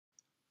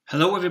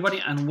Hello everybody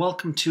and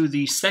welcome to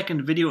the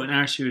second video in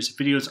our series of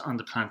videos on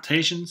the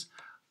Plantations.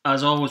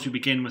 As always, we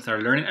begin with our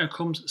learning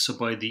outcomes, so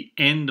by the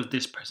end of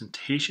this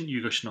presentation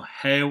you guys should know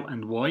how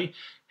and why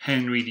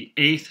Henry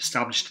VIII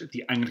established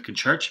the Anglican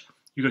Church.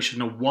 You guys should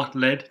know what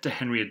led to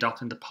Henry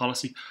adopting the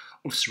policy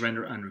of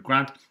surrender and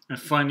regrant, and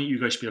finally you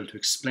guys should be able to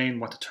explain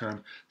what the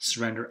term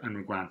surrender and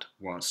regrant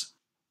was.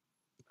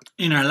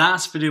 In our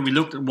last video, we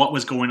looked at what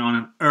was going on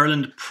in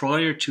Ireland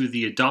prior to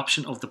the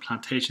adoption of the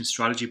plantation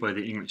strategy by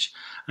the English.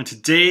 And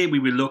today we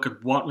will look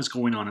at what was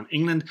going on in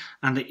England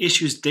and the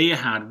issues they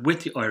had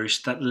with the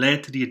Irish that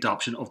led to the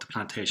adoption of the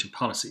plantation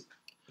policy.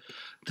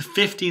 The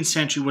 15th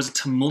century was a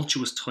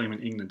tumultuous time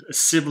in England. A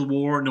civil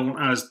war known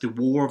as the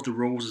War of the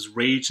Roses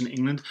raged in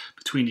England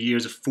between the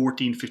years of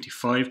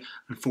 1455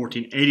 and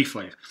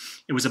 1485.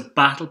 It was a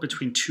battle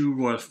between two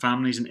royal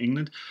families in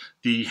England,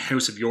 the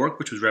House of York,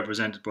 which was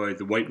represented by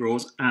the White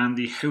Rose, and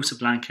the House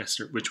of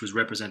Lancaster, which was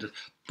represented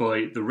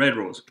by the Red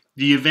Rose.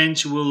 The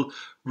eventual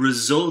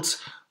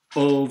result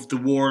of the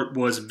war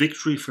was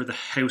victory for the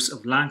House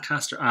of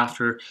Lancaster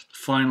after the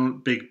final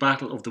big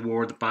battle of the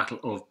war, the Battle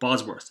of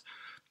Bosworth.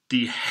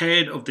 The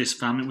head of this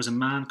family was a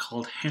man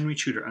called Henry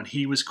Tudor, and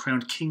he was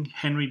crowned King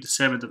Henry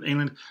VII of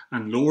England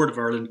and Lord of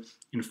Ireland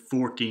in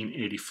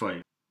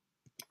 1485.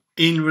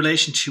 In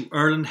relation to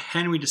Ireland,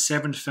 Henry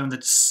VII found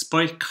that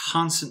despite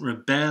constant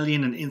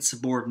rebellion and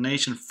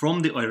insubordination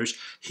from the Irish,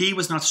 he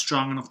was not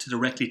strong enough to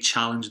directly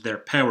challenge their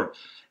power.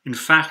 In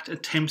fact,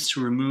 attempts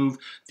to remove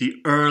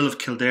the Earl of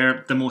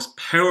Kildare, the most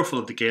powerful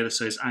of the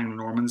Gaelicised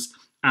Anglo-Normans,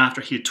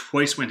 after he had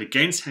twice went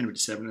against Henry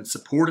VII and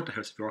supported the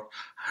House of York,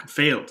 had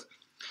failed.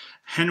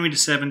 Henry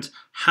VII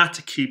had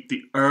to keep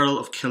the Earl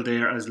of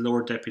Kildare as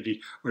Lord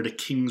Deputy, or the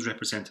King's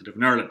representative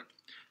in Ireland.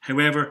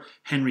 However,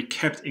 Henry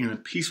kept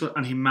England peaceful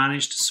and he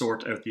managed to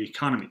sort out the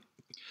economy.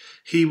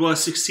 He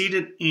was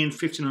succeeded in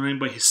 1509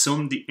 by his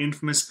son, the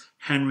infamous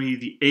Henry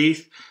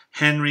VIII.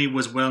 Henry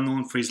was well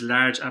known for his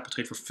large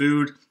appetite for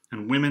food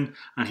and women,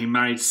 and he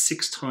married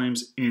 6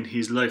 times in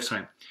his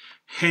lifetime.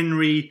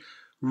 Henry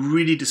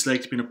really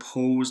disliked being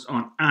opposed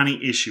on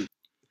any issue.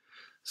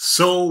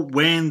 So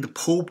when the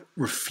Pope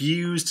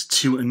refused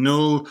to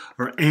annul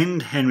or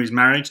end Henry's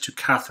marriage to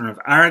Catherine of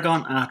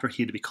Aragon after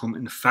he had become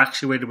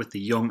infatuated with the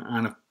young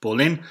Anne of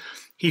Boleyn,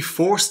 he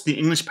forced the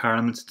English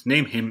Parliament to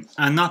name him,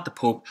 and not the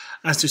Pope,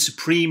 as the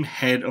supreme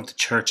head of the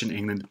Church in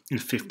England in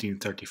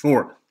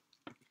 1534.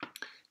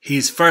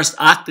 His first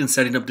act in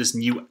setting up this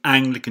new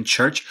Anglican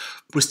Church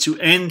was to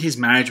end his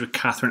marriage with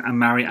Catherine and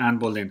marry Anne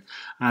Boleyn,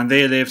 and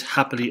they lived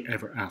happily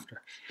ever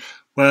after.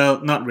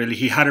 Well, not really.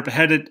 He had her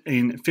beheaded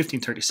in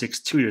 1536,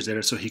 2 years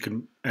later, so he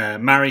could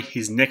marry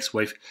his next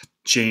wife,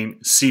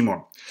 Jane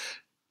Seymour.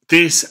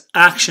 This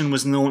action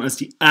was known as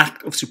the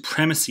Act of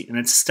Supremacy, and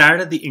it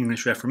started the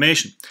English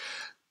Reformation.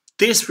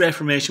 This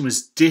Reformation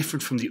was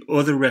different from the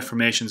other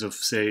Reformations of,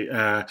 say,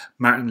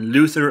 Martin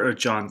Luther or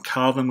John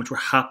Calvin, which were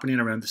happening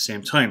around the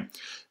same time.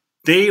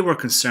 They were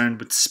concerned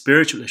with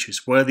spiritual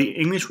issues, while the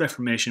English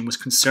Reformation was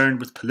concerned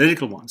with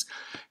political ones.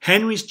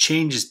 Henry's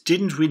changes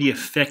didn't really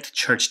affect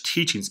church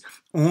teachings,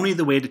 only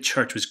the way the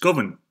church was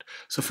governed.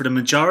 So for the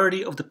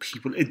majority of the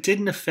people, it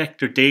didn't affect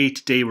their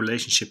day-to-day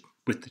relationship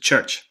with the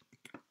church.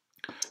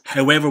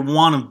 However,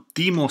 one of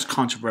the most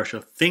controversial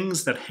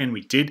things that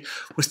Henry did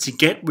was to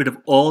get rid of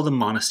all the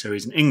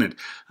monasteries in England,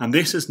 and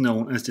this is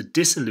known as the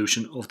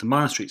dissolution of the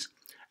monasteries.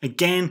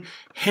 Again,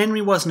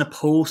 Henry wasn't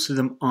opposed to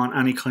them on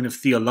any kind of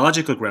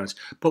theological grounds,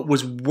 but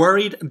was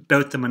worried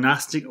about the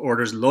monastic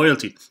order's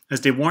loyalty, as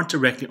they weren't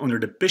directly under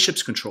the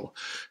bishop's control,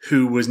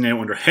 who was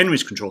now under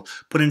Henry's control,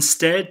 but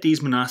instead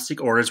these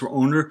monastic orders were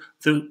under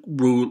the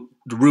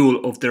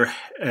rule of their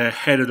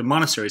head of the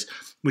monasteries,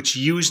 which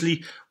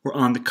usually were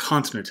on the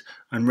continent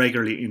and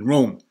regularly in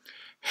Rome.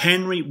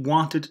 Henry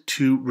wanted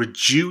to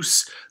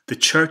reduce the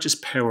church's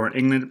power in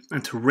England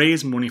and to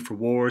raise money for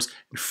wars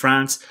in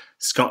France,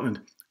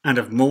 Scotland, and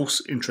of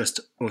most interest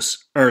to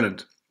us,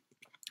 Ireland.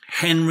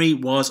 Henry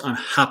was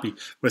unhappy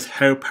with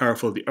how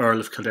powerful the Earl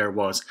of Kildare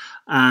was,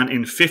 and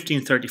in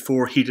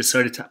 1534 he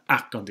decided to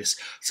act on this.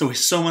 So he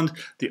summoned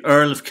the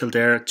Earl of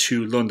Kildare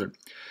to London.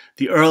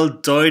 The Earl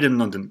died in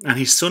London, and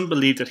his son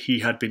believed that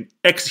he had been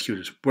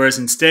executed, whereas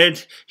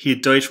instead he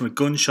had died from a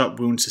gunshot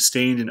wound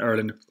sustained in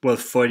Ireland while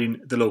fighting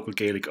the local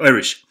Gaelic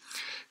Irish.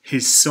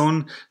 His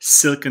son,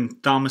 Silken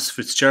Thomas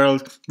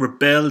Fitzgerald,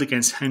 rebelled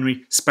against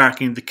Henry,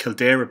 sparking the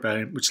Kildare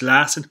Rebellion, which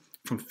lasted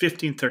from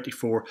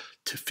 1534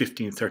 to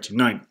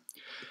 1539.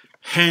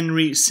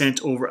 Henry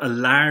sent over a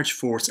large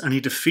force and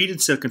he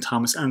defeated Silken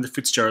Thomas and the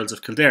Fitzgeralds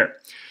of Kildare.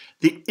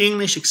 The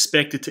English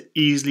expected to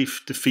easily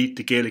defeat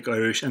the Gaelic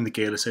Irish and the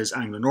Gaelicised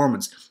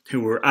Anglo-Normans,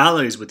 who were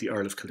allies with the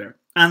Earl of Kildare,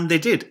 and they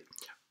did.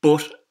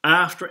 But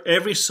after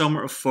every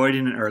summer of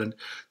fighting in Ireland,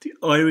 the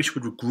Irish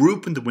would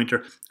regroup in the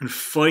winter and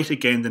fight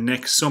again the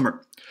next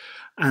summer.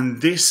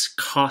 And this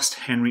cost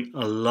Henry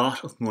a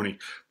lot of money,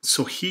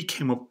 so he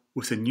came up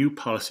with a new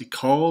policy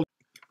called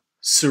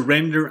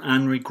Surrender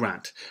and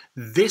Regrant.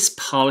 This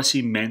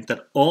policy meant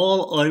that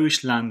all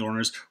Irish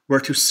landowners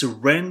were to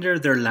surrender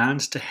their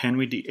lands to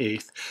Henry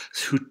VIII,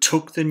 who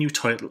took the new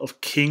title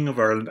of King of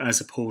Ireland as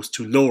opposed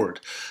to Lord.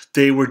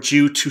 They were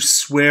due to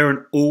swear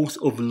an oath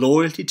of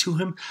loyalty to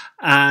him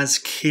as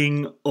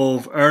King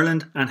of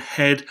Ireland and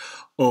head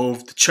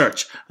of the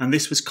church, and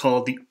this was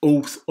called the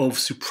Oath of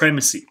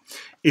Supremacy.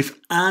 If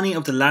any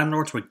of the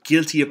landlords were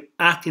guilty of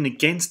acting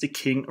against the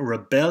king or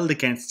rebelled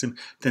against him,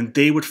 then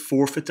they would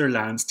forfeit their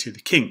lands to the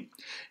king.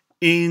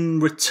 In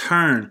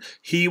return,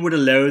 he would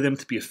allow them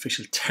to be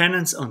official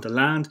tenants on the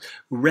land,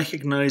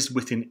 recognised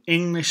within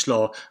English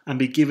law, and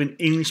be given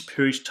English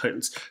peerage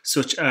titles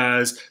such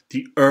as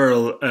the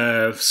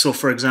Earl. So,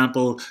 for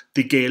example,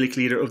 the Gaelic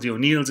leader of the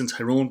O'Neills in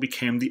Tyrone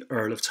became the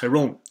Earl of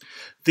Tyrone.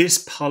 This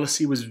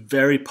policy was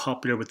very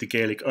popular with the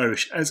Gaelic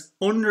Irish, as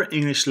under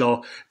English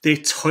law they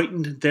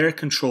tightened their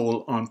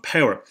control on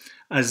power,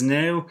 as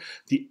now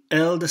the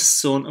eldest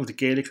son of the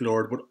Gaelic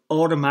lord would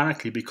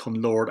automatically become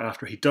lord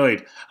after he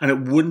died, and it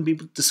wouldn't be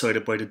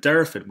decided by the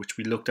Darfin, which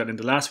we looked at in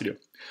the last video,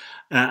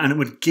 and it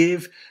would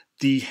give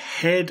the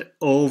head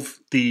of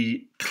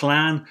the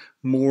clan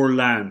more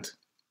land.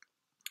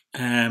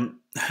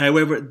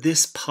 However,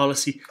 this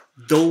policy,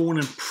 though an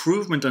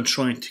improvement on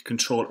trying to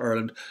control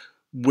Ireland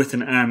with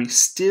an army,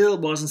 still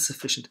wasn't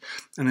sufficient,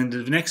 and in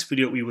the next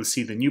video we will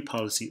see the new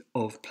policy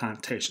of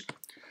plantation.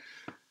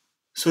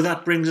 So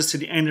that brings us to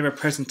the end of our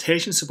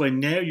presentation. So by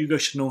now you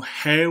guys should know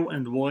how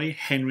and why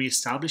Henry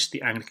established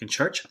the Anglican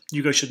Church.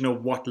 You guys should know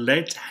what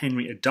led to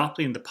Henry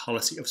adopting the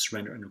policy of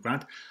surrender and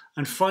regrant,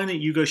 and finally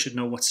you guys should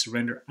know what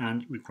surrender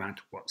and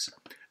regrant was.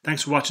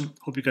 Thanks for watching.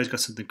 Hope you guys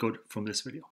got something good from this video.